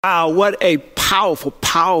Wow, what a powerful,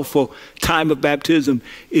 powerful time of baptism.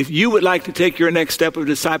 If you would like to take your next step of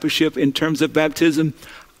discipleship in terms of baptism,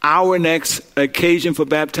 our next occasion for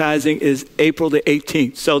baptizing is April the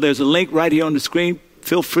 18th. So there's a link right here on the screen.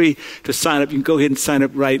 Feel free to sign up. You can go ahead and sign up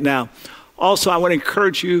right now. Also, I want to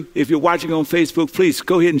encourage you, if you're watching on Facebook, please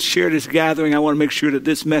go ahead and share this gathering. I want to make sure that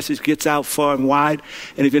this message gets out far and wide.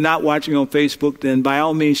 And if you're not watching on Facebook, then by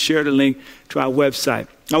all means, share the link to our website.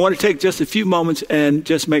 I want to take just a few moments and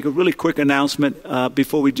just make a really quick announcement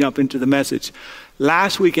before we jump into the message.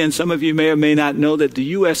 Last weekend, some of you may or may not know that the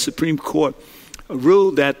U.S. Supreme Court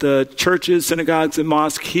ruled that the churches, synagogues, and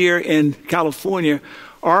mosques here in California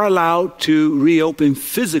are allowed to reopen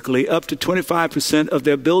physically up to 25% of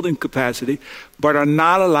their building capacity, but are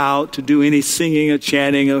not allowed to do any singing or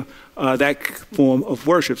chanting or that form of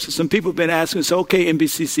worship. So some people have been asking us, okay,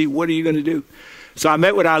 NBCC, what are you going to do? So I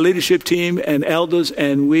met with our leadership team and elders,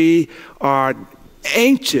 and we are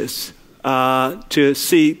anxious to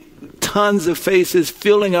see tons of faces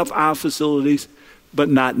filling up our facilities, but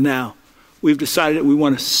not now. We've decided that we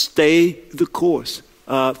want to stay the course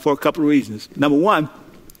for a couple of reasons. Number one,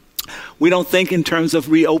 we don't think in terms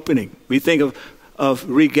of reopening. We think of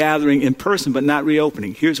regathering in person, but not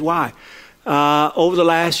reopening. Here's why. Over the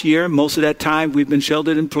last year, most of that time we've been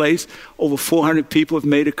sheltered in place. Over 400 people have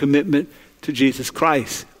made a commitment to Jesus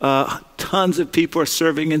Christ. Tons of people are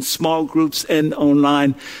serving in small groups and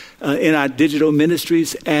online in our digital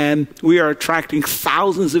ministries, and we are attracting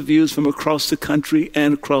thousands of views from across the country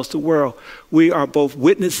and across the world. We are both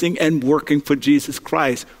witnessing and working for Jesus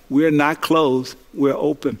Christ. We're not closed, we're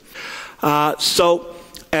open. So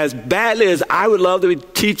as badly as I would love to be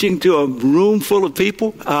teaching to a room full of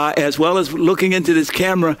people, as well as looking into this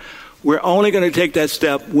camera, we're only going to take that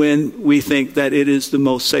step when we think that it is the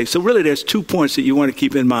most safe. So really, there's 2 points that you want to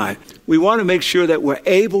keep in mind. We want to make sure that we're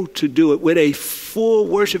able to do it with a full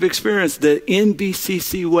worship experience, the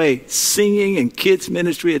NBCC way, singing and kids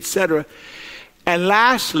ministry, etc. And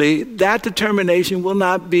lastly, that determination will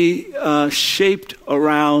not be shaped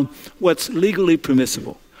around what's legally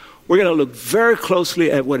permissible. We're going to look very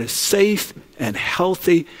closely at what is safe and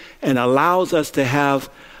healthy and allows us to have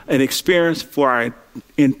an experience for our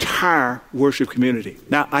entire worship community.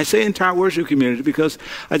 Now, I say entire worship community because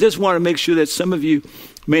I just want to make sure that some of you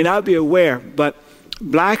may not be aware, but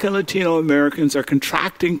Black and Latino Americans are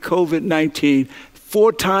contracting COVID-19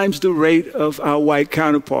 4 times the rate of our white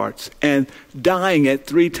counterparts and dying at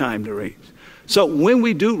 3 times the rate. So when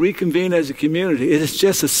we do reconvene as a community, it is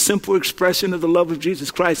just a simple expression of the love of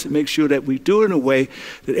Jesus Christ to make sure that we do it in a way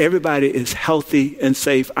that everybody is healthy and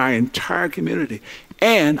safe, our entire community.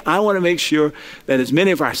 And I want to make sure that as many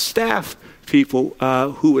of our staff people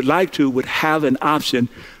who would like to would have an option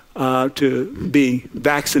to be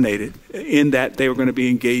vaccinated, in that they were going to be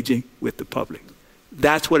engaging with the public.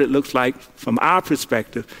 That's what it looks like from our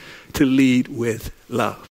perspective to lead with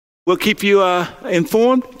love. We'll keep you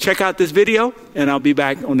informed. Check out this video, and I'll be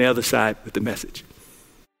back on the other side with the message.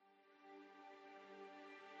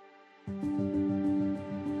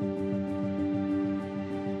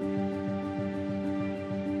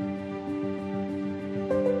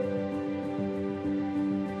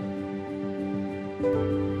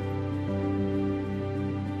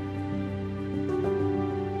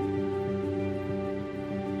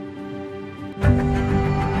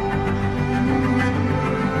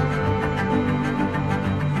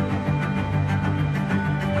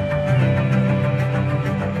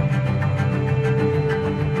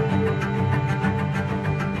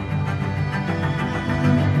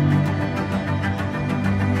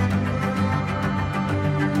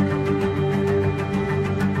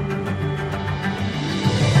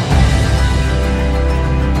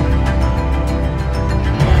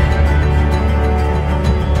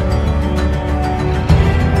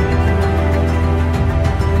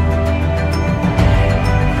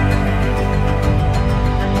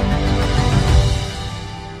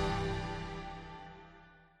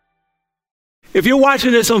 If you're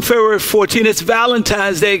watching this on February 14th, it's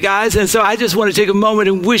Valentine's Day, guys. And so I just want to take a moment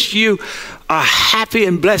and wish you a happy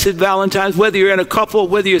and blessed Valentine's. Whether you're in a couple,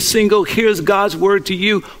 whether you're single, here's God's word to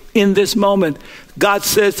you in this moment. God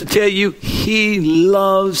says to tell you he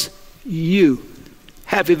loves you.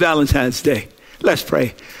 Happy Valentine's Day. Let's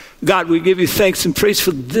pray. God, we give you thanks and praise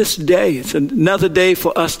for this day. It's another day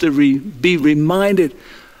for us to be reminded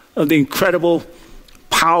of the incredible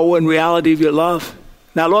power and reality of your love.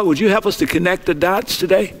 Now, Lord, would you help us to connect the dots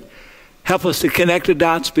today? Help us to connect the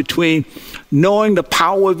dots between knowing the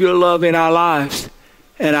power of your love in our lives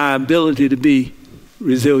and our ability to be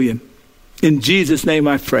resilient. In Jesus' name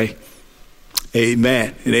I pray.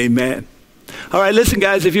 Amen and amen. All right, listen,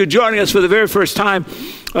 guys, if you're joining us for the very first time,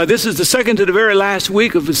 This is the second to the very last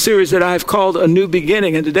week of a series that I've called A New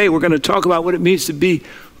Beginning. And today we're going to talk about what it means to be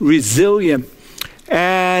resilient.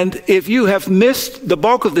 And if you have missed the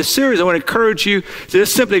bulk of this series, I want to encourage you to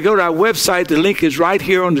just simply go to our website. The link is right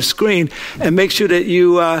here on the screen, and make sure that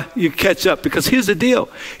you catch up. Because here's the deal.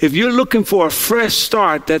 If you're looking for a fresh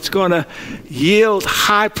start that's going to yield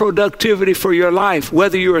high productivity for your life,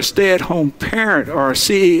 whether you're a stay-at-home parent or a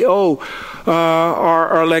CEO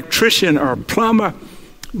or electrician or plumber,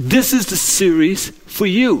 this is the series for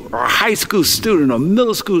you, or a high school student or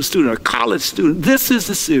middle school student or college student. This is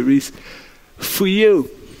the series for you.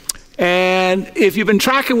 And if you've been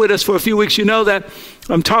tracking with us for a few weeks, you know that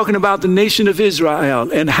I'm talking about the nation of Israel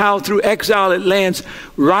and how through exile it lands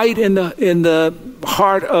right in the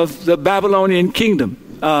heart of the Babylonian kingdom,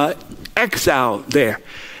 exile there.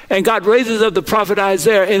 And God raises up the prophet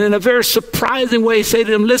Isaiah, and in a very surprising way say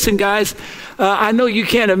to them, listen, guys, I know you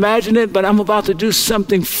can't imagine it, but I'm about to do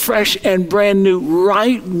something fresh and brand new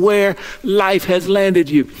right where life has landed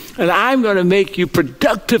you. And I'm going to make you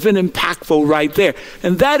productive and impactful right there.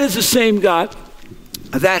 And that is the same God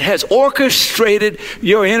that has orchestrated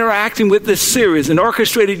your interacting with this series and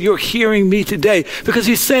orchestrated your hearing me today, because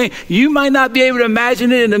he's saying you might not be able to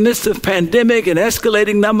imagine it in the midst of pandemic and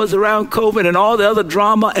escalating numbers around COVID and all the other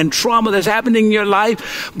drama and trauma that's happening in your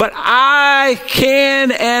life, but I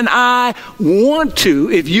can and I want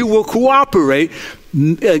to, if you will cooperate,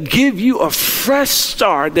 give you a fresh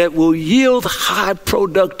start that will yield high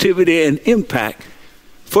productivity and impact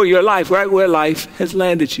for your life right where life has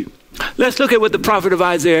landed you. Let's look at what the prophet of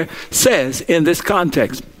Isaiah says in this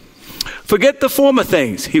context. Forget the former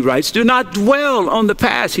things, he writes. Do not dwell on the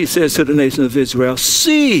past, he says to the nation of Israel.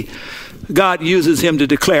 See, God uses him to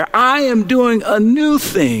declare, I am doing a new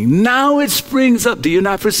thing. Now it springs up. Do you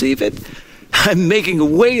not perceive it? I'm making a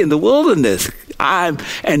way in the wilderness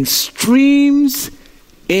and streams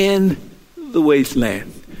in the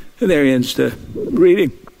wasteland. And there ends the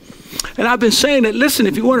reading. And I've been saying that, listen,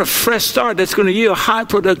 if you want a fresh start that's going to yield high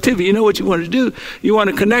productivity, you know what you want to do? You want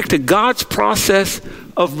to connect to God's process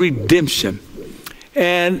of redemption.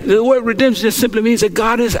 And the word redemption just simply means that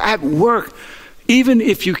God is at work. Even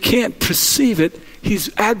if you can't perceive it, he's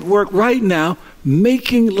at work right now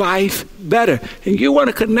making life better. And you want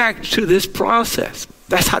to connect to this process.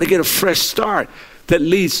 That's how to get a fresh start that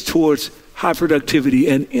leads towards high productivity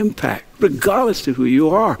and impact, regardless of who you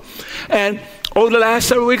are. And over the last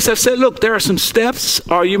several weeks, I've said, look, there are some steps,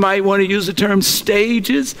 or you might want to use the term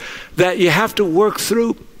stages, that you have to work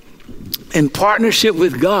through in partnership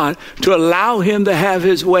with God to allow him to have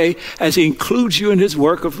his way as he includes you in his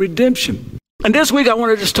work of redemption. And this week, I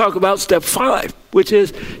want to just talk about step 5, which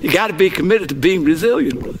is you got to be committed to being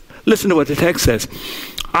resilient. Listen to what the text says.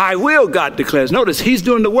 I will, God declares. Notice, he's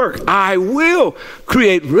doing the work. I will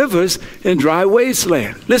create rivers in dry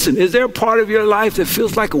wasteland. Listen, is there a part of your life that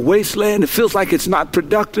feels like a wasteland? It feels like it's not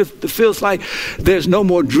productive. It feels like there's no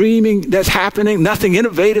more dreaming that's happening, nothing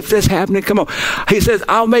innovative that's happening. Come on. He says,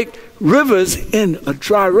 I'll make rivers in a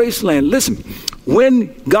dry wasteland. Listen,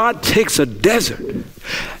 when God takes a desert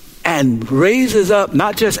and raises up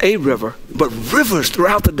not just a river, but rivers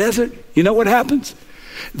throughout the desert, you know what happens?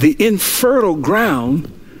 The infertile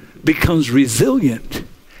ground becomes resilient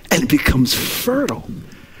and becomes fertile.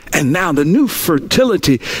 And now the new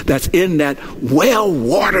fertility that's in that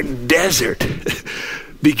well-watered desert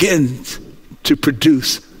begins to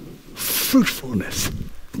produce fruitfulness.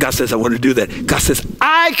 God says, I want to do that. God says,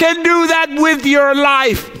 I can do that with your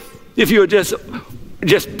life if you'll just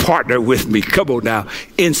partner with me. Come on now,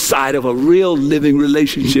 inside of a real living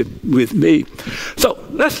relationship with me. So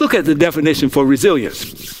let's look at the definition for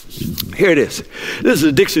resilience. Here it is. This is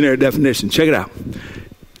a dictionary definition. Check it out.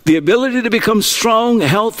 The ability to become strong,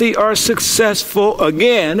 healthy, or successful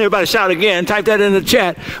again. Everybody shout again. Type that in the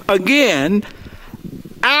chat. Again,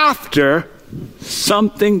 after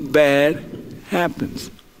something bad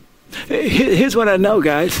happens. Here's what I know,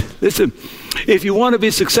 guys. Listen, if you want to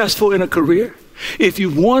be successful in a career, if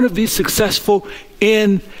you want to be successful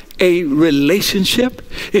in a relationship,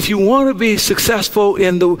 if you want to be successful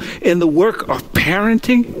in the work of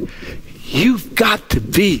parenting, you've got to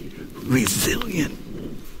be resilient.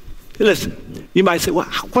 Listen, you might say, well,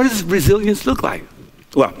 what does resilience look like?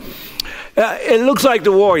 Well, it looks like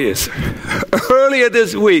the Warriors. Earlier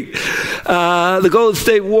this week, the Golden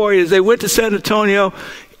State Warriors, they went to San Antonio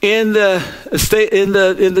in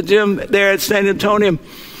the gym there at San Antonio.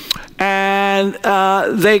 And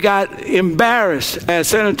they got embarrassed as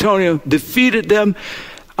San Antonio defeated them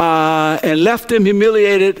and left them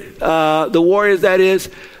humiliated. The Warriors, that is,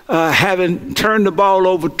 having turned the ball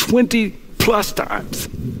over 20 plus times.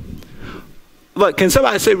 But can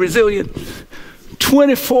somebody say resilient?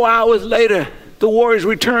 24 hours later, the Warriors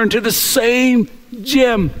returned to the same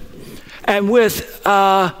gym, and with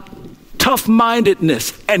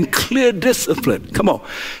tough-mindedness and clear discipline, come on,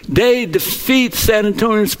 they defeat San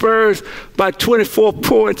Antonio Spurs by 24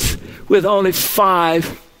 points with only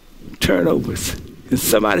 5 turnovers. Can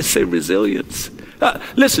somebody say resilience?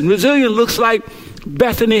 Listen, resilience looks like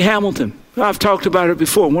Bethany Hamilton. I've talked about her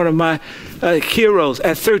before, one of my heroes.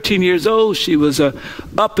 At 13 years old, she was an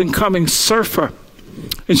up-and-coming surfer,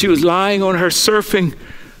 and she was lying on her surfboard,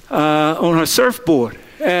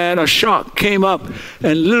 and a shark came up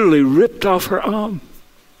and literally ripped off her arm.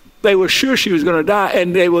 They were sure she was going to die,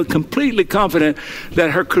 and they were completely confident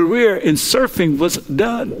that her career in surfing was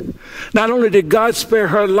done. Not only did God spare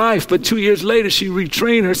her life, but 2 years later, she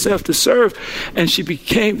retrained herself to surf, and she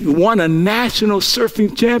won a national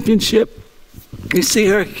surfing championship. You see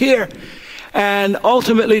her here. And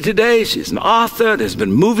ultimately today, she's an author. There's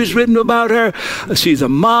been movies written about her. She's a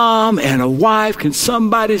mom and a wife. Can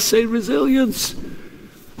somebody say resilience?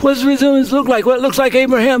 What does resilience look like? Well, it looks like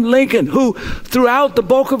Abraham Lincoln, who throughout the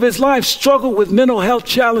bulk of his life struggled with mental health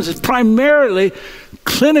challenges, primarily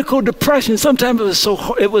clinical depression. Sometimes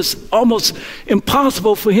it was almost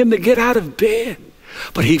impossible for him to get out of bed.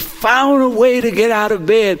 But he found a way to get out of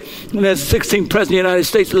bed. And as the 16th president of the United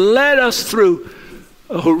States led us through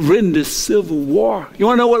a horrendous civil war. You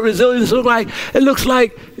want to know what resilience looks like? It looks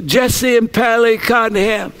like Jesse and Pele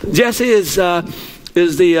Cottenham. Jesse is the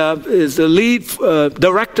lead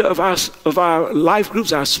director of our life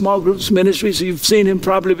groups, our small groups ministries. You've seen him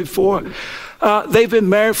probably before. They've been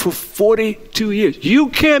married for 42 years. You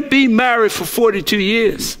can't be married for 42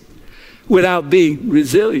 years without being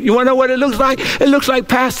resilient. You want to know what it looks like? It looks like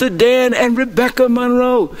Pastor Dan and Rebecca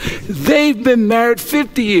Monroe. They've been married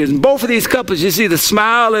 50 years. And both of these couples, you see the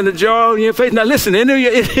smile and the joy on your face. Now listen,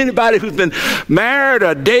 anybody who's been married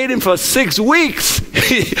or dating for 6 weeks,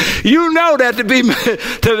 you know that to be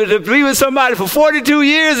with somebody for 42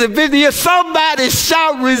 years and 50 years, somebody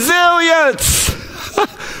shout resilience.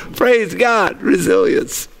 Praise God,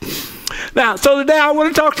 resilience. Now, so today I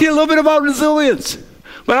want to talk to you a little bit about resilience.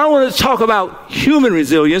 But I want to talk about human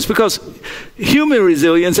resilience, because human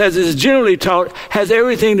resilience, as is generally taught, has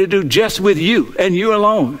everything to do just with you and you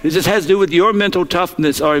alone. It just has to do with your mental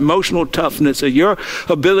toughness or emotional toughness or your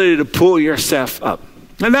ability to pull yourself up.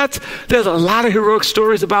 And there's a lot of heroic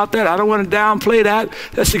stories about that. I don't want to downplay that.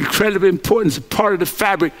 That's incredibly important. It's a part of the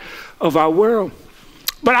fabric of our world.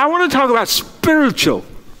 But I want to talk about spiritual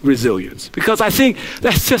resilience, because I think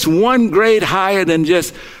that's just one grade higher than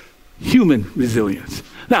just human resilience.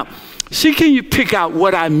 Now, see, can you pick out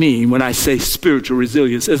what I mean when I say spiritual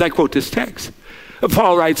resilience as I quote this text?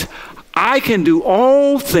 Paul writes, I can do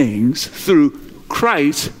all things through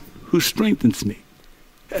Christ who strengthens me.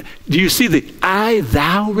 Do you see the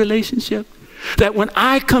I-thou relationship? That when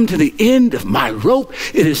I come to the end of my rope,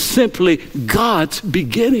 it is simply God's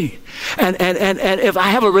beginning. And if I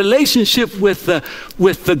have a relationship with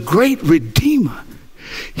the great Redeemer,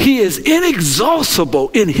 He is inexhaustible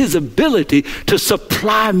in His ability to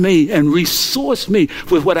supply me and resource me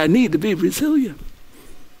with what I need to be resilient.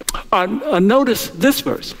 Notice this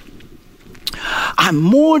verse. We are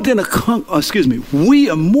more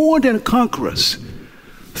than conquerors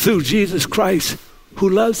through Jesus Christ who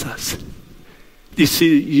loves us. Do you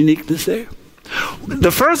see the uniqueness there?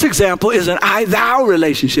 The first example is an I-thou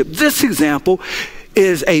relationship. This example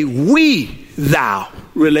is a we-thou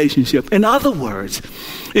relationship. In other words,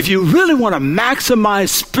 if you really want to maximize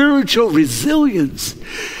spiritual resilience,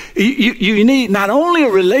 you need not only a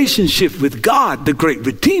relationship with God, the great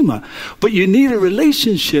Redeemer, but you need a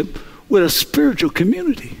relationship with a spiritual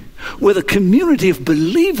community, with a community of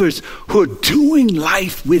believers who are doing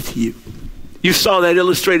life with you. You saw that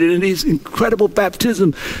illustrated in these incredible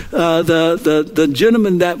baptisms. One of the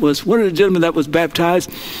gentlemen that was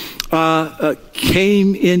baptized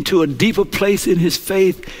came into a deeper place in his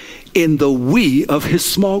faith in the we of his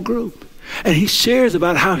small group. And he shares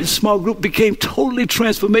about how his small group became totally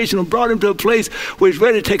transformational, brought him to a place where he's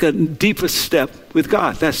ready to take a deeper step with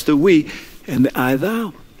God. That's the we and the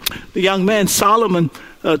I-thou. The young man, Solomon,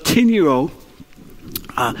 a 10-year-old,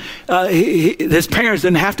 his parents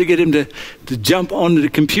didn't have to get him to jump onto the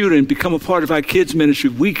computer and become a part of our kids ministry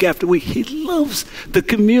week after week. He loves the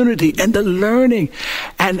community and the learning.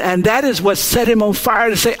 And that is what set him on fire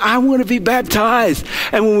to say, I want to be baptized.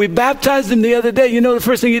 And when we baptized him the other day, you know the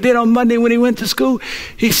first thing he did on Monday when he went to school?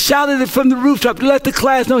 He shouted it from the rooftop to let the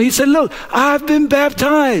class know. He said, look, I've been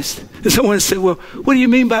baptized. And someone said, well, what do you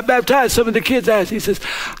mean by baptized? Some of the kids asked. He says,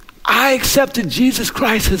 I accepted Jesus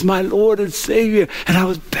Christ as my Lord and Savior, and I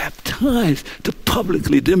was baptized to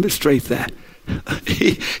publicly demonstrate that.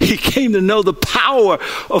 He came to know the power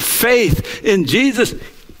of faith in Jesus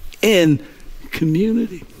in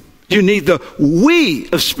community. You need the we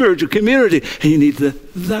of spiritual community, and you need the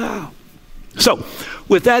thou. So,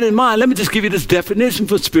 with that in mind, let me just give you this definition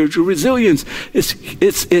for spiritual resilience.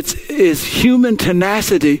 It's human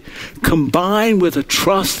tenacity combined with a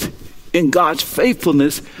trust in God's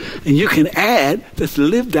faithfulness, and you can add that's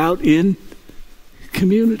lived out in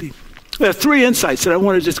community. There are three insights that I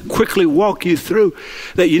want to just quickly walk you through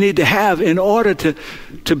that you need to have in order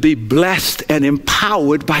to be blessed and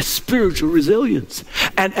empowered by spiritual resilience.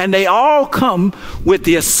 And they all come with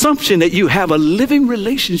the assumption that you have a living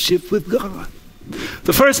relationship with God.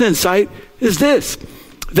 The first insight is this,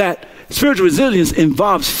 that spiritual resilience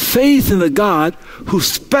involves faith in the God who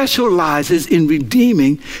specializes in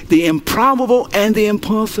redeeming the improbable and the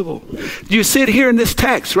impossible. You see it here in this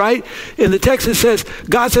text, right? In the text it says,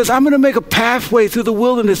 God says, I'm going to make a pathway through the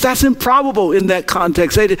wilderness. That's improbable in that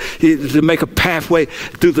context, to make a pathway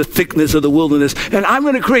through the thickness of the wilderness. And I'm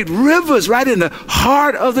going to create rivers right in the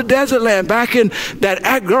heart of the desert land. Back in that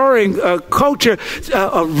agrarian culture,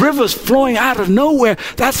 rivers flowing out of nowhere,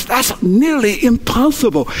 that's nearly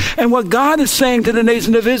impossible. And what God is saying to the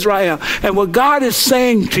nation of Israel, and what God is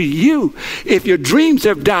saying to you, if your dreams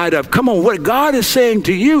have died up, come on, what God is saying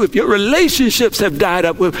to you, if your relationships have died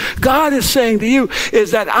up, what God is saying to you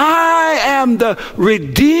is that I am the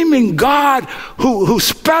redeeming God who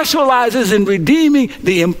specializes in redeeming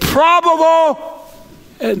the improbable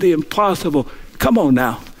and the impossible. Come on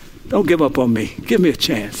now. Don't give up on me. Give me a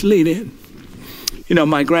chance. Lean in. You know,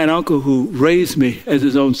 my granduncle who raised me as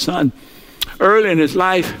his own son, early in his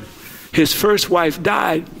life, his first wife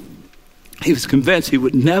died. He was convinced he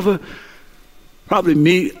would never probably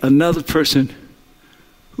meet another person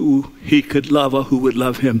who he could love or who would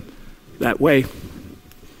love him that way.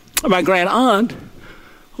 My grand aunt,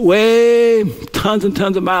 way tons and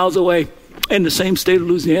tons of miles away in the same state of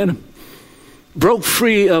Louisiana, broke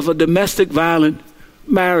free of a domestic violent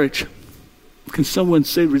marriage. Can someone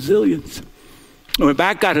say resilience? Went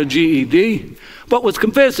back, got her GED, but was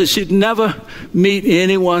convinced that she'd never meet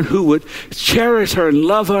anyone who would cherish her and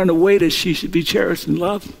love her in a way that she should be cherished and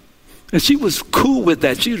loved. And she was cool with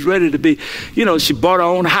that. She was ready to be, she bought her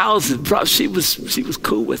own house. And she was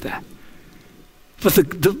cool with that. But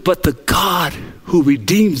the God who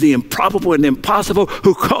redeems the improbable and the impossible,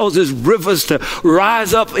 who causes rivers to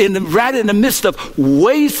rise up right in the midst of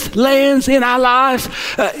wastelands in our lives,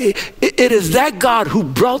 it is that God who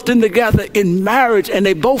brought them together in marriage, and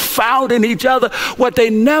they both found in each other what they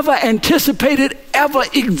never anticipated ever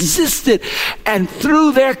existed. And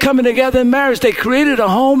through their coming together in marriage, they created a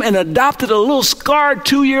home and adopted a little scarred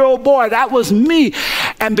 2-year-old boy. That was me.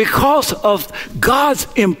 And because of God's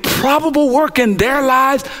improbable work in their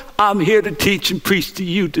lives, I'm here to teach and preach to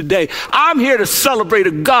you today. I'm here to celebrate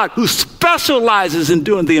a God who specializes in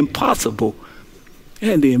doing the impossible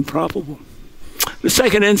and the improbable. The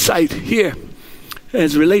second insight here,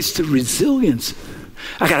 as it relates to resilience,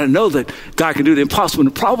 I got to know that God can do the impossible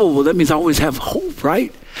and the improbable. That means I always have hope,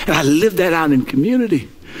 right? And I live that out in community.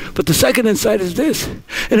 But the second insight is this.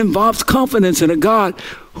 It involves confidence in a God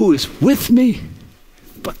who is with me,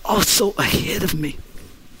 but also ahead of me.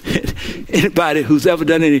 Anybody who's ever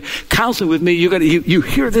done any counseling with me, you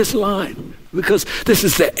hear this line, because this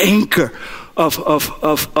is the anchor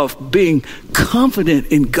of being confident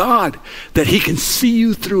in God, that he can see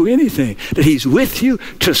you through anything, that he's with you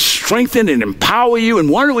to strengthen and empower you. And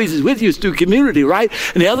one of the ways he's with you is through community, right?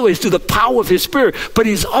 And the other way is through the power of his Spirit. But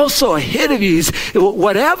he's also ahead of you.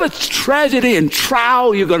 Whatever tragedy and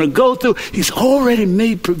trial you're going to go through, he's already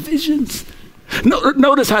made provisions.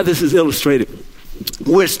 Notice how this is illustrated.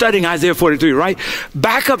 We're studying Isaiah 43, right?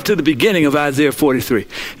 Back up to the beginning of Isaiah 43.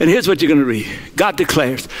 And here's what you're going to read. God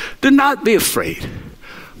declares, do not be afraid.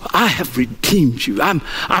 I have redeemed you. I'm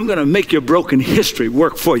going to make your broken history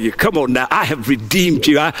work for you. Come on now. I have redeemed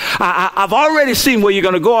you. I've already seen where you're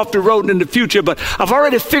going to go off the road in the future, but I've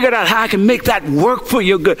already figured out how I can make that work for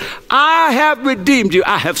your good. I have redeemed you.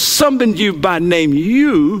 I have summoned you by name.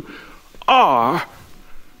 You are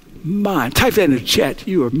mine. Type that in the chat.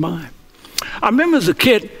 You are mine. I remember as a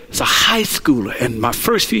kid, as a high schooler, and my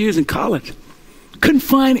first few years in college, couldn't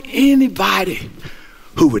find anybody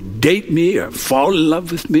who would date me or fall in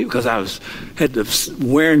love with me because I had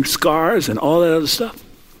wearing scars and all that other stuff.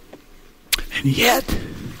 And yet,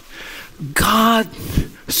 God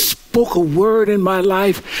spoke a word in my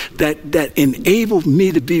life that enabled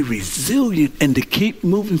me to be resilient and to keep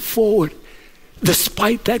moving forward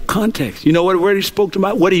despite that context. You know what word he spoke to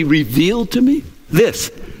me? What he revealed to me?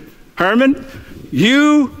 This. Hurmon,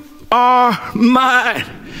 you are mine.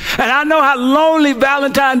 And I know how lonely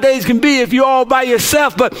Valentine's days can be if you're all by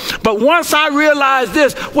yourself. But once I realized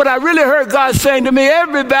this, what I really heard God saying to me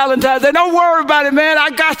every Valentine's Day, don't worry about it, man. I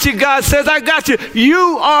got you, God says, I got you.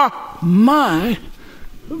 You are my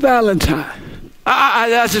Valentine.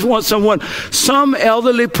 I just want some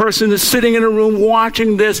elderly person is sitting in a room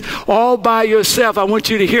watching this all by yourself. I want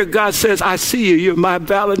you to hear God says, I see you. You're my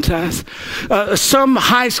Valentines. Some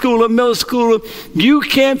high schooler, middle schooler, you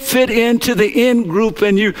can't fit into the in group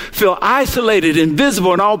and you feel isolated,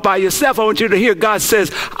 invisible, and all by yourself. I want you to hear God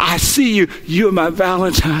says, I see you. You're my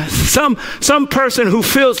Valentines. Some person who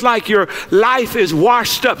feels like your life is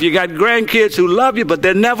washed up. You got grandkids who love you, but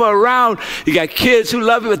they're never around. You got kids who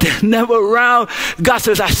love you, but they're never around. God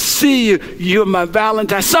says, I see you. You're my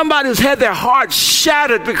Valentine. Somebody who's had their heart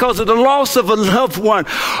shattered because of the loss of a loved one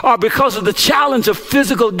or because of the challenge of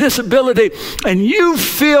physical disability, and you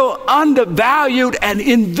feel undervalued and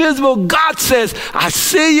invisible. God says, I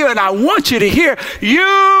see you, and I want you to hear, you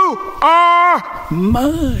are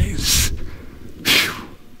mine.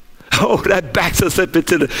 Oh, that backs us up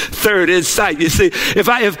into the third insight. You see, if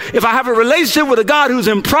I have a relationship with a God who's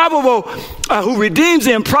improbable, who redeems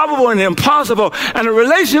the improbable and the impossible, and a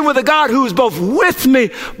relationship with a God who's both with me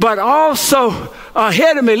but also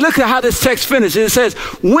ahead of me. Look at how this text finishes. It says,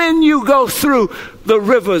 when you go through the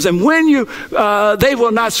rivers, and when you they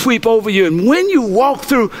will not sweep over you, and when you walk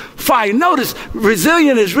through fire. Notice,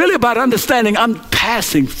 resilient is really about understanding I'm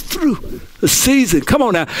passing through the season. Come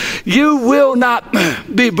on now. You will not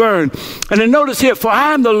be burned. And then notice here, for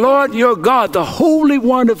I am the Lord your God, the Holy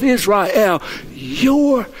One of Israel,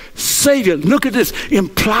 your Savior. Look at this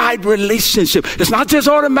implied relationship. It's not just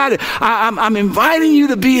automatic. I'm inviting you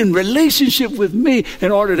to be in relationship with me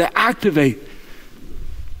in order to activate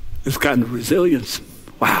this kind of resilience.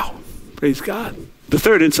 Wow. Praise God. The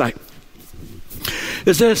third insight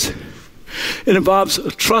is this. It involves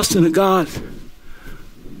a trust in a God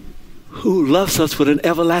who loves us with an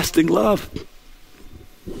everlasting love.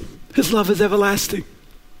 His love is everlasting.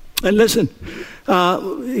 And listen,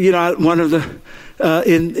 one of the,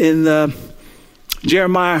 in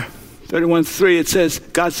Jeremiah 31:3, it says,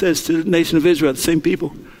 God says to the nation of Israel, the same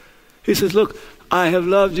people, he says, look, I have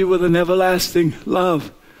loved you with an everlasting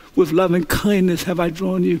love. With loving kindness have I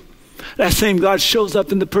drawn you. That same God shows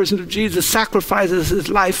up in the person of Jesus, sacrifices his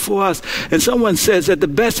life for us. And someone says that the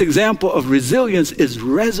best example of resilience is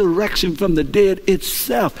resurrection from the dead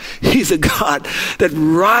itself. He's a God that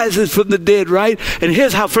rises from the dead, right? And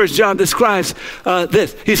here's how 1 John describes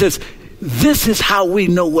this. He says, this is how we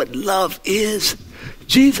know what love is.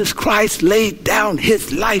 Jesus Christ laid down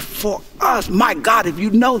his life for us. My God, if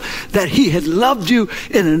you know that he has loved you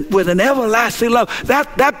with an everlasting love,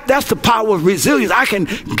 that's the power of resilience. I can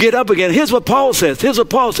get up again. Here's what Paul says.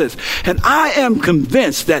 And I am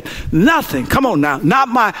convinced that nothing, come on now, not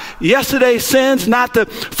my yesterday's sins, not the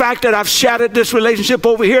fact that I've shattered this relationship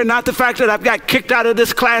over here, not the fact that I've got kicked out of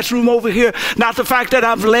this classroom over here, not the fact that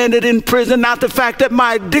I've landed in prison, not the fact that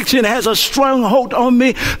my addiction has a stronghold on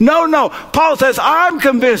me. No. Paul says, I'm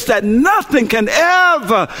convinced that nothing can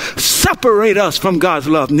ever separate us from God's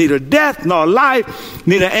love. Neither death nor life,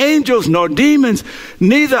 neither angels nor demons,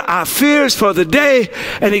 neither our fears for the day.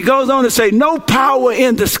 And he goes on to say, no power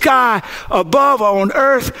in the sky, above or on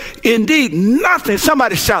earth, indeed nothing,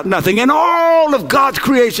 somebody shout nothing, in all of God's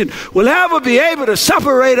creation will ever be able to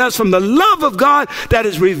separate us from the love of God that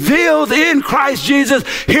is revealed in Christ Jesus.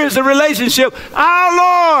 Here's the relationship. Our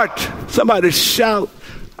Lord. Somebody shout,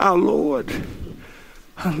 our Lord.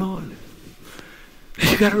 Our Lord.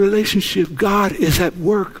 You got a relationship. God is at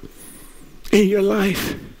work in your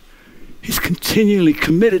life. He's continually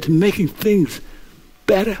committed to making things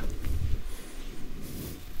better.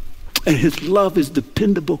 And his love is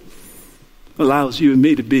dependable. Allows you and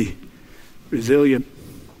me to be resilient.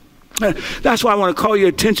 That's why I want to call your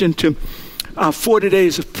attention to our 40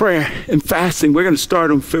 days of prayer and fasting. We're going to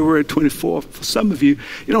start on February 24th. For some of you,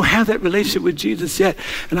 you don't have that relationship with Jesus yet.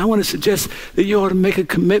 And I want to suggest that you ought to make a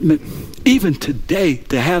commitment, even today,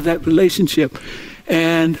 to have that relationship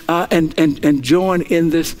and join in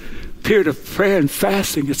this period of prayer and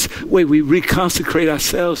fasting. It's the way we reconsecrate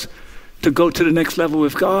ourselves to go to the next level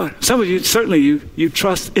with God. Some of you, certainly you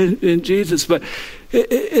trust in Jesus, but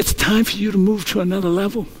it's time for you to move to another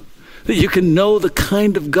level. That you can know the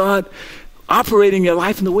kind of God operating your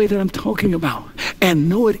life in the way that I'm talking about, and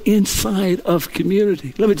know it inside of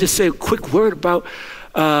community. Let me just say a quick word about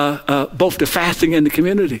both the fasting and the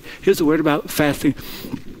community. Here's a word about fasting.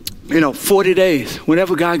 40 days.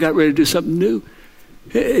 Whenever God got ready to do something new,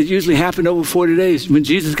 it usually happened over 40 days. When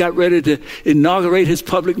Jesus got ready to inaugurate his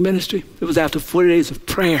public ministry, it was after 40 days of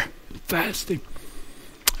prayer and fasting.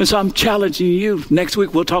 And so I'm challenging you. Next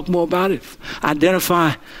week, we'll talk more about it.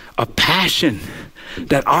 Identify a passion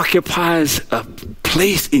that occupies a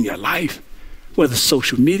place in your life, whether it's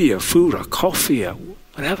social media, food, or coffee, or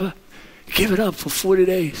whatever. Give it up for 40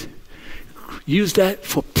 days. Use that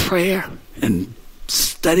for prayer and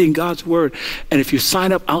studying God's word. And if you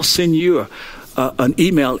sign up, I'll send you an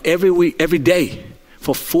email every week, every day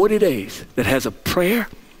for 40 days that has a prayer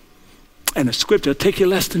and a scripture. It'll take you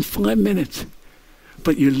less than 5 minutes.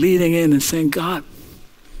 But you're leaning in and saying, God,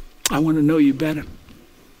 I want to know you better.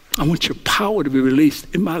 I want your power to be released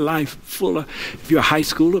in my life. If you're a high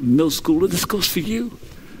schooler, middle schooler, this goes for you.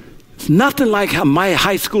 It's nothing like how my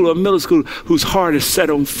high school or middle school whose heart is set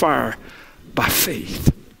on fire by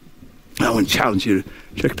faith. I want to challenge you to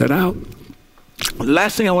check that out. The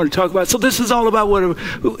last thing I want to talk about. So this is all about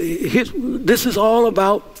this is all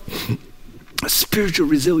about spiritual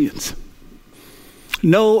resilience.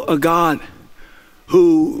 Know a God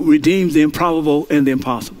who redeems the improbable and the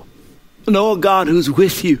impossible. Know a God who's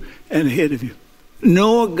with you and ahead of you.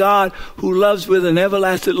 Know a God who loves with an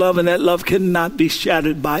everlasting love, and that love cannot be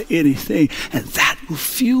shattered by anything. And that will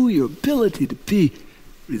fuel your ability to be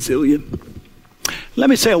resilient. Let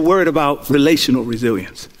me say a word about relational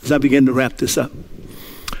resilience as I begin to wrap this up.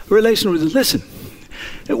 Relational resilience. Listen,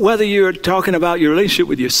 whether you're talking about your relationship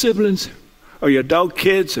with your siblings or your adult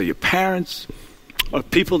kids or your parents or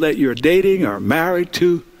people that you're dating or married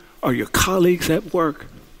to or your colleagues at work,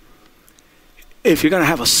 if you're going to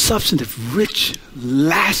have a substantive, rich,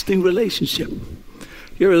 lasting relationship,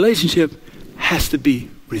 your relationship has to be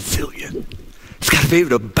resilient. It's got to be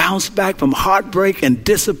able to bounce back from heartbreak and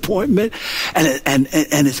disappointment. And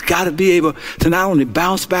it's got to be able to not only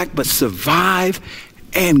bounce back, but survive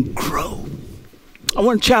and grow. I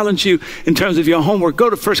want to challenge you in terms of your homework. Go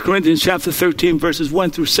to 1 Corinthians chapter 13, verses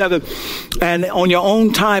 1 through 7. And on your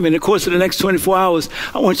own time, in the course of the next 24 hours,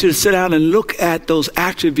 I want you to sit down and look at those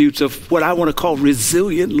attributes of what I want to call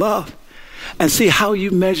resilient love and see how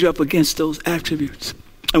you measure up against those attributes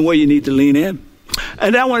and where you need to lean in.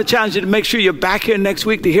 And I want to challenge you to make sure you're back here next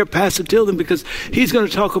week to hear Pastor Tilden, because he's going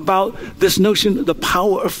to talk about this notion of the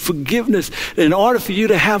power of forgiveness. In order for you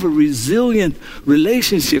to have a resilient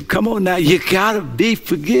relationship, come on now, you got to be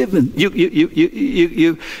forgiven. You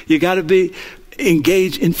got to be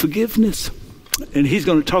engaged in forgiveness. And he's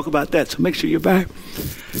going to talk about that, so make sure you're back.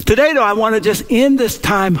 Today, though, I want to just end this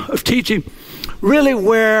time of teaching really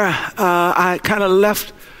where I kind of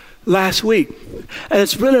left last week. And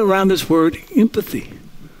it's really around this word empathy.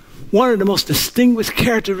 One of the most distinguished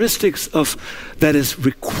characteristics that is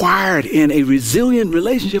required in a resilient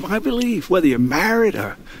relationship, I believe, whether you're married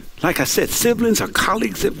or, like I said, siblings or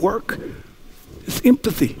colleagues at work, is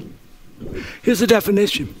empathy. Here's the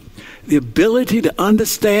definition: the ability to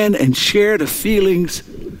understand and share the feelings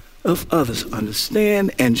of others.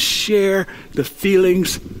 Understand and share the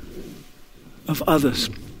feelings of others.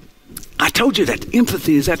 I told you that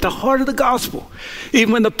empathy is at the heart of the gospel.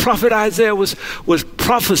 Even when the prophet Isaiah was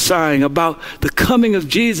prophesying about the coming of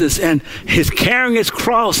Jesus and his carrying his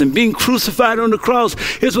cross and being crucified on the cross,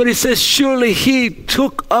 here's what he says: surely he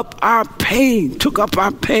took up our pain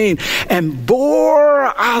and bore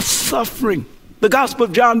our suffering. The Gospel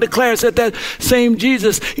of John declares that same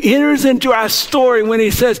Jesus enters into our story when he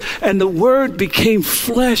says, and the Word became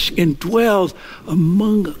flesh and dwelled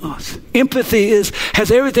among us. Empathy has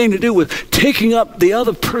everything to do with taking up the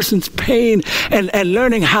other person's pain and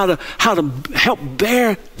learning how to help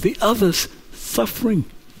bear the other's suffering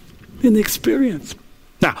in the experience.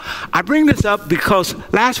 Now, I bring this up because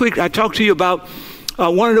last week I talked to you about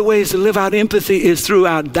one of the ways to live out empathy is through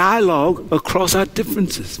our dialogue across our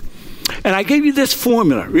differences. And I gave you this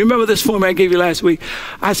formula. Remember this formula I gave you last week?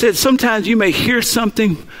 I said sometimes you may hear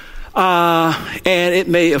something and it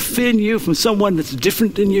may offend you from someone that's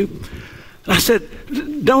different than you. I said,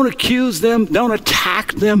 don't accuse them. Don't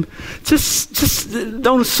attack them. Just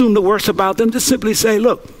don't assume the worst about them. Just simply say,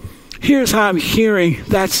 look, here's how I'm hearing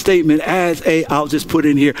that statement I'll just put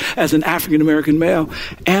in here, as an African-American male.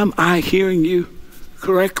 Am I hearing you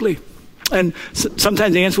correctly? And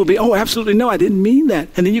sometimes the answer will be, oh, absolutely no, I didn't mean that.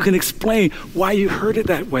 And then you can explain why you heard it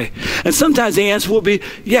that way. And sometimes the answer will be,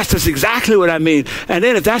 yes, that's exactly what I mean. And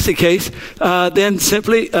then if that's the case, then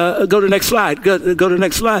simply go to the next slide. Go to the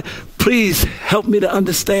next slide. Please help me to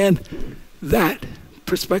understand that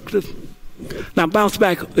perspective. Now bounce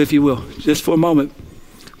back, if you will, just for a moment.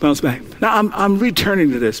 Bounce back. Now I'm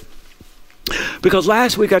returning to this, because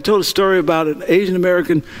last week I told a story about an Asian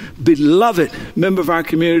American beloved member of our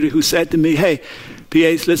community who said to me, hey,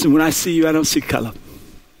 PH, listen, when I see you, I don't see color.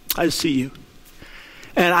 I see you.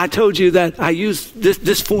 And I told you that I used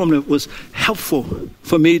this formula was helpful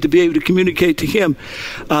for me to be able to communicate to him.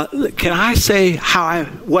 Can I say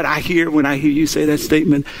what I hear when I hear you say that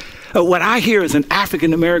statement? What I hear as an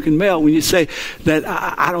African-American male, when you say that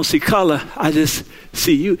I don't see color, I just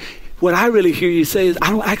see you. What I really hear you say is, I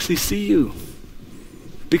don't actually see you.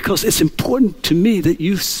 Because it's important to me that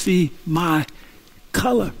you see my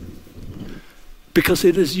color. Because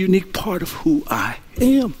it is a unique part of who I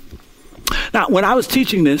am. Now, when I was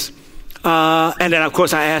teaching this, and then, of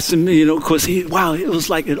course, I asked him, of course, it was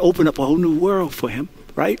like it opened up a whole new world for him,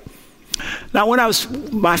 right? Now,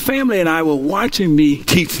 my family and I were watching me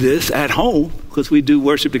teach this at home, because we do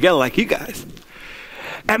worship together like you guys.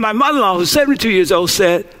 And my mother-in-law, who's 72 years old,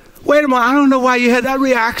 said, wait a minute, I don't know why you had that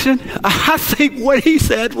reaction. I think what he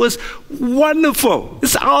said was wonderful.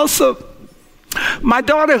 It's awesome. My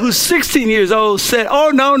daughter, who's 16 years old, said,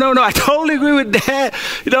 oh, no, I totally agree with Dad.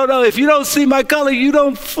 No, if you don't see my color, you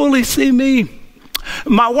don't fully see me.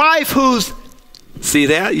 My wife, who's, see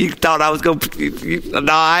that? You thought I was going to,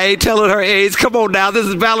 no, I ain't telling her age. Come on now, this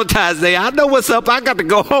is Valentine's Day. I know what's up. I got to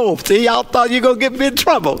go home. See, y'all thought you were going to get me in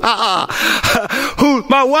trouble.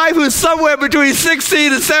 My wife, who's somewhere between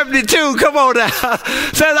 16 and 72, come on now,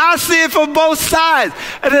 says, I see it from both sides.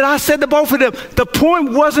 And then I said to both of them, the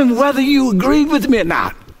point wasn't whether you agreed with me or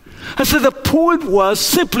not. I said, the point was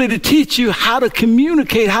simply to teach you how to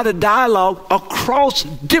communicate, how to dialogue across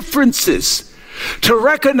differences. To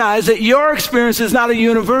recognize that your experience is not a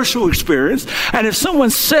universal experience. And if someone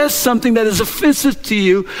says something that is offensive to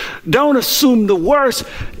you, don't assume the worst.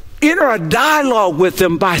 Enter a dialogue with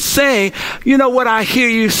them by saying, what I hear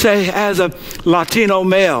you say as a Latino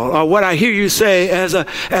male, or what I hear you say as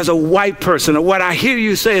a white person, or what I hear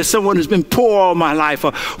you say as someone who's been poor all my life,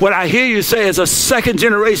 or what I hear you say as a second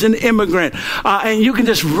generation immigrant. And you can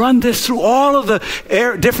just run this through all of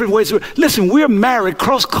the different ways. Listen, we're married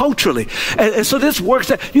cross-culturally. And so this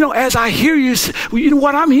works, as I hear you,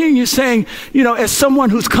 what I'm hearing you saying, as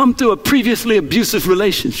someone who's come through a previously abusive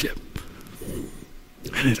relationship.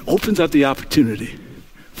 And it opens up the opportunity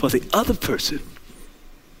for the other person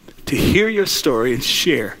to hear your story and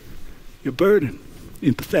share your burden,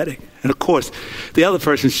 empathetic. And of course, the other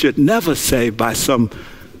person should never say by some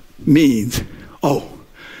means, oh,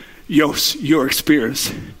 your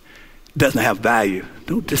experience doesn't have value.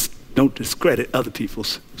 Don't discredit other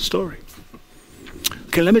people's story.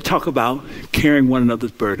 Okay, let me talk about carrying one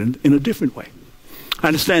another's burden in a different way. I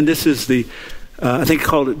understand this is I think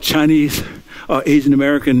called it Chinese Asian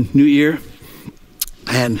American New Year.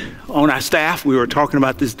 And on our staff, we were talking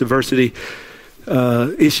about this diversity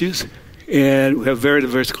issues. And we have a very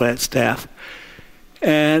diverse class staff.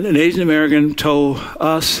 And an Asian American told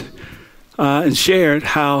us and shared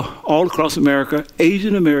how all across America,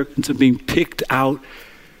 Asian Americans are being picked out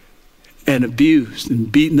and abused and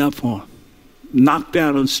beaten up on, knocked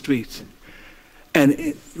down on the streets.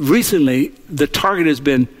 And recently, the target has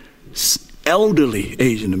been elderly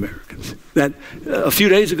Asian Americans. That a few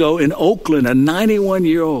days ago in Oakland, a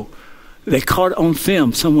 91-year-old, they caught on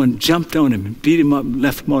film, someone jumped on him and beat him up and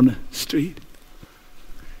left him on the street.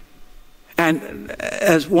 And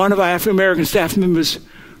as one of our African-American staff members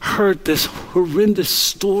heard this horrendous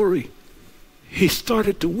story, he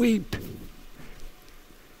started to weep.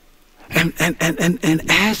 And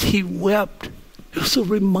as he wept, it was a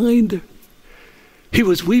reminder. He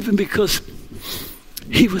was weeping because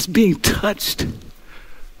he was being touched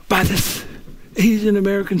by this Asian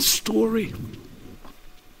American story.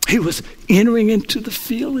 He was entering into the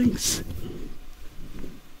feelings.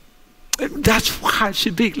 That's why it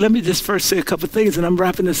should be. Let me just first say a couple of things and I'm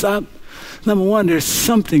wrapping this up. Number one, there's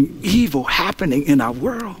something evil happening in our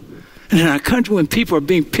world. And in our country, when people are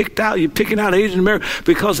being picked out, you're picking out Asian Americans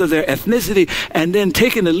because of their ethnicity and then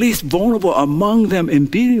taking the least vulnerable among them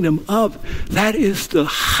and beating them up. That is the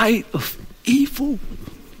height of evil.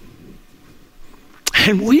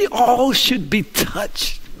 And we all should be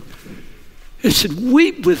touched and should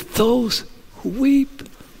weep with those who weep.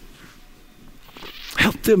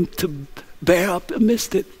 Help them to bear up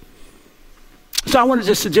amidst it. So I want to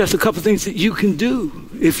just suggest a couple of things that you can do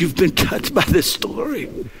if you've been touched by this story.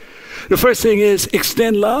 The first thing is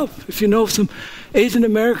extend love. If you know some Asian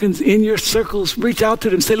Americans in your circles, reach out to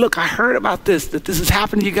them. Say, look, I heard about this, that this is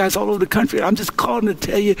happening to you guys all over the country. I'm just calling to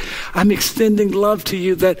tell you I'm extending love to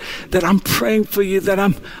you, that I'm praying for you, that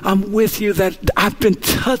I'm with you, that I've been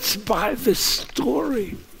touched by this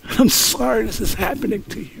story. I'm sorry this is happening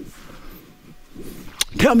to you.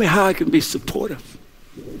 Tell me how I can be supportive.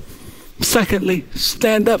 Secondly,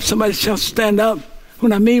 stand up. Somebody shout, stand up.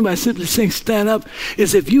 What I mean by simply saying stand up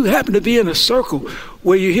is if you happen to be in a circle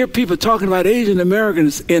where you hear people talking about Asian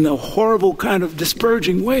Americans in a horrible kind of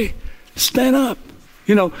disparaging way, stand up.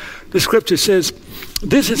 You know, the scripture says,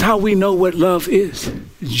 this is how we know what love is.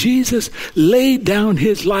 Jesus laid down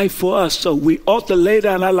his life for us, so we ought to lay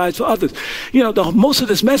down our lives for others. You know, most of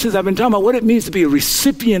this message I've been talking about what it means to be a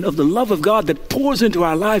recipient of the love of God that pours into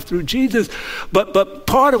our life through Jesus. But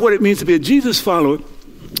part of what it means to be a Jesus follower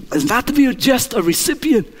is not to be just a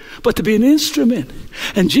recipient, but to be an instrument.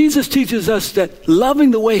 And Jesus teaches us that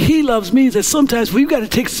loving the way he loves means that sometimes we've got to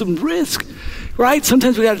take some risk. Right?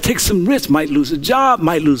 Sometimes we got to take some risks. Might lose a job,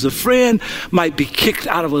 might lose a friend, might be kicked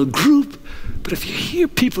out of a group. But if you hear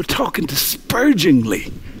people talking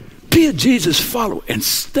disparagingly, be a Jesus follower and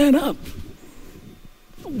stand up.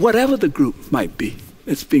 Whatever the group might be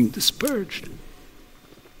that's being disparaged.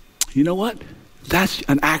 You know what? That's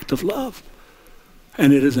an act of love.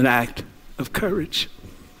 And it is an act of courage.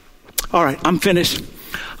 All right, I'm finished.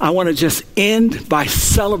 I want to just end by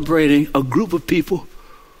celebrating a group of people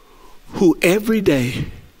who every day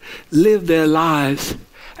live their lives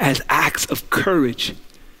as acts of courage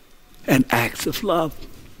and acts of love.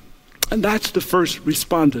 And that's the first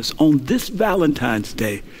responders. On this Valentine's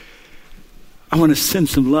Day, I want to send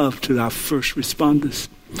some love to our first responders.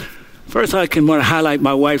 First, I want to highlight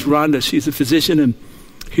my wife, Rhonda. She's a physician, and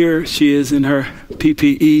here she is in her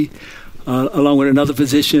PPE, along with another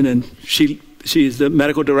physician, and she's the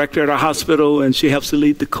medical director at our hospital, and she helps to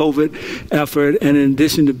lead the COVID effort. And in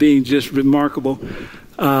addition to being just remarkable,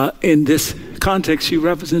 in this context, she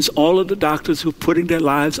represents all of the doctors who are putting their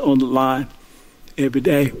lives on the line every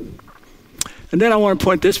day. And then I want to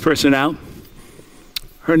point this person out.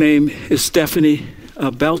 Her name is Stephanie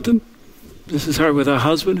Belton. This is her with her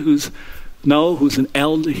husband, who's an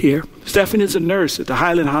elder here. Stephanie is a nurse at the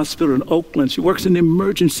Highland Hospital in Oakland. She works in the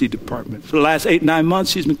emergency department. For the last 8-9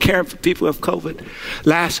 months, she's been caring for people who have COVID.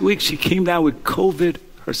 Last week, she came down with COVID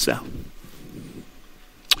herself.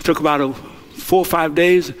 It took about 4 or 5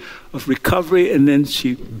 days of recovery, and then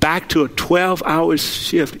she back to a 12-hour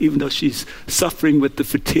shift, even though she's suffering with the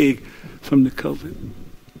fatigue from the COVID.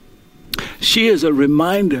 She is a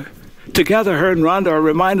reminder. Together, her and Rhonda are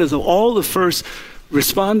reminders of all the first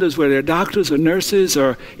responders, whether they're doctors or nurses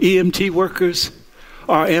or EMT workers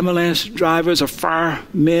or ambulance drivers or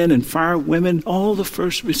firemen and firewomen, all the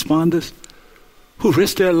first responders who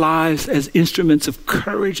risk their lives as instruments of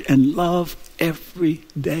courage and love every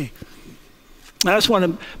day. I just want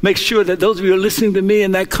to make sure that those of you who are listening to me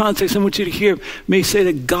in that context, I want you to hear me say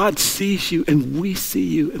that God sees you and we see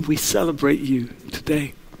you and we celebrate you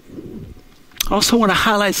today. I also want to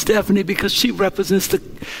highlight Stephanie because she represents the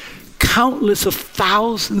countless of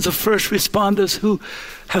thousands of first responders who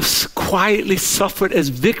have quietly suffered as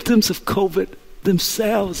victims of COVID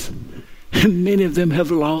themselves, and many of them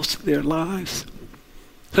have lost their lives.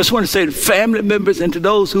 I just want to say to family members and to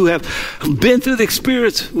those who have been through the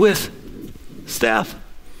experience with Steph,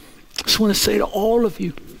 I just want to say to all of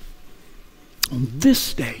you, on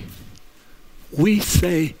this day, we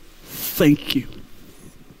say thank you.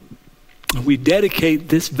 And we dedicate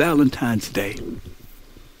this Valentine's Day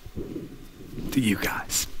to you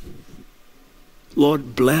guys.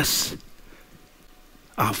 Lord, bless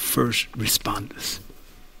our first responders.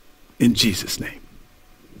 In Jesus' name,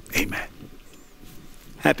 amen.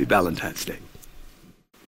 Happy Valentine's Day.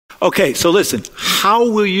 Okay, so listen, how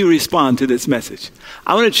will you respond to this message?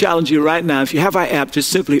 I want to challenge you right now. If you have our app, just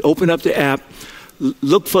simply open up the app,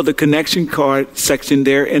 look for the connection card section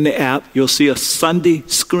there in the app. You'll see a Sunday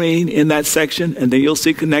screen in that section, and then you'll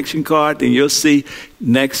see connection card, then you'll see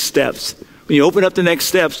next steps. When you open up the next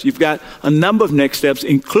steps, you've got a number of next steps,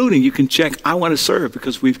 including you can check I want to serve,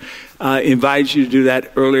 because we've invited you to do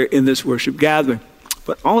that earlier in this worship gathering.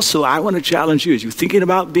 But also, I want to challenge you as you're thinking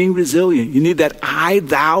about being resilient. You need that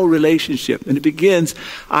I-thou relationship. And it begins,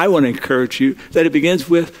 I want to encourage you, that it begins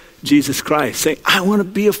with Jesus Christ. Say, I want to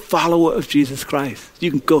be a follower of Jesus Christ. You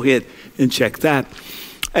can go ahead and check that.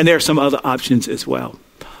 And there are some other options as well.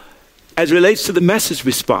 As it relates to the message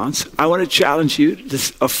response, I want to challenge you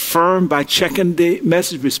to affirm by checking the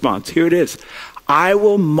message response. Here it is. I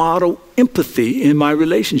will model empathy in my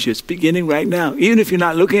relationships beginning right now. Even if you're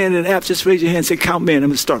not looking at an app, just raise your hand and say, count me in. I'm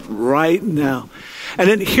going to start right now. And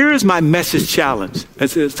then here is my message challenge.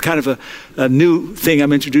 It's kind of a new thing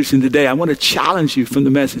I'm introducing today. I want to challenge you from the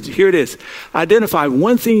message. Here it is. Identify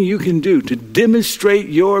one thing you can do to demonstrate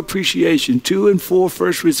your appreciation to and for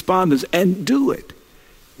first responders, and do it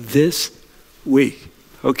this week.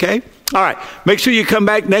 Okay? All right. Make sure you come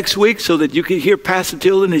back next week so that you can hear Pastor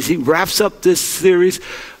Tilden as he wraps up this series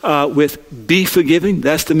with Be Forgiving.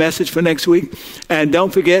 That's the message for next week. And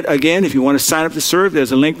don't forget, again, if you want to sign up to serve,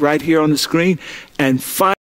 there's a link right here on the screen. And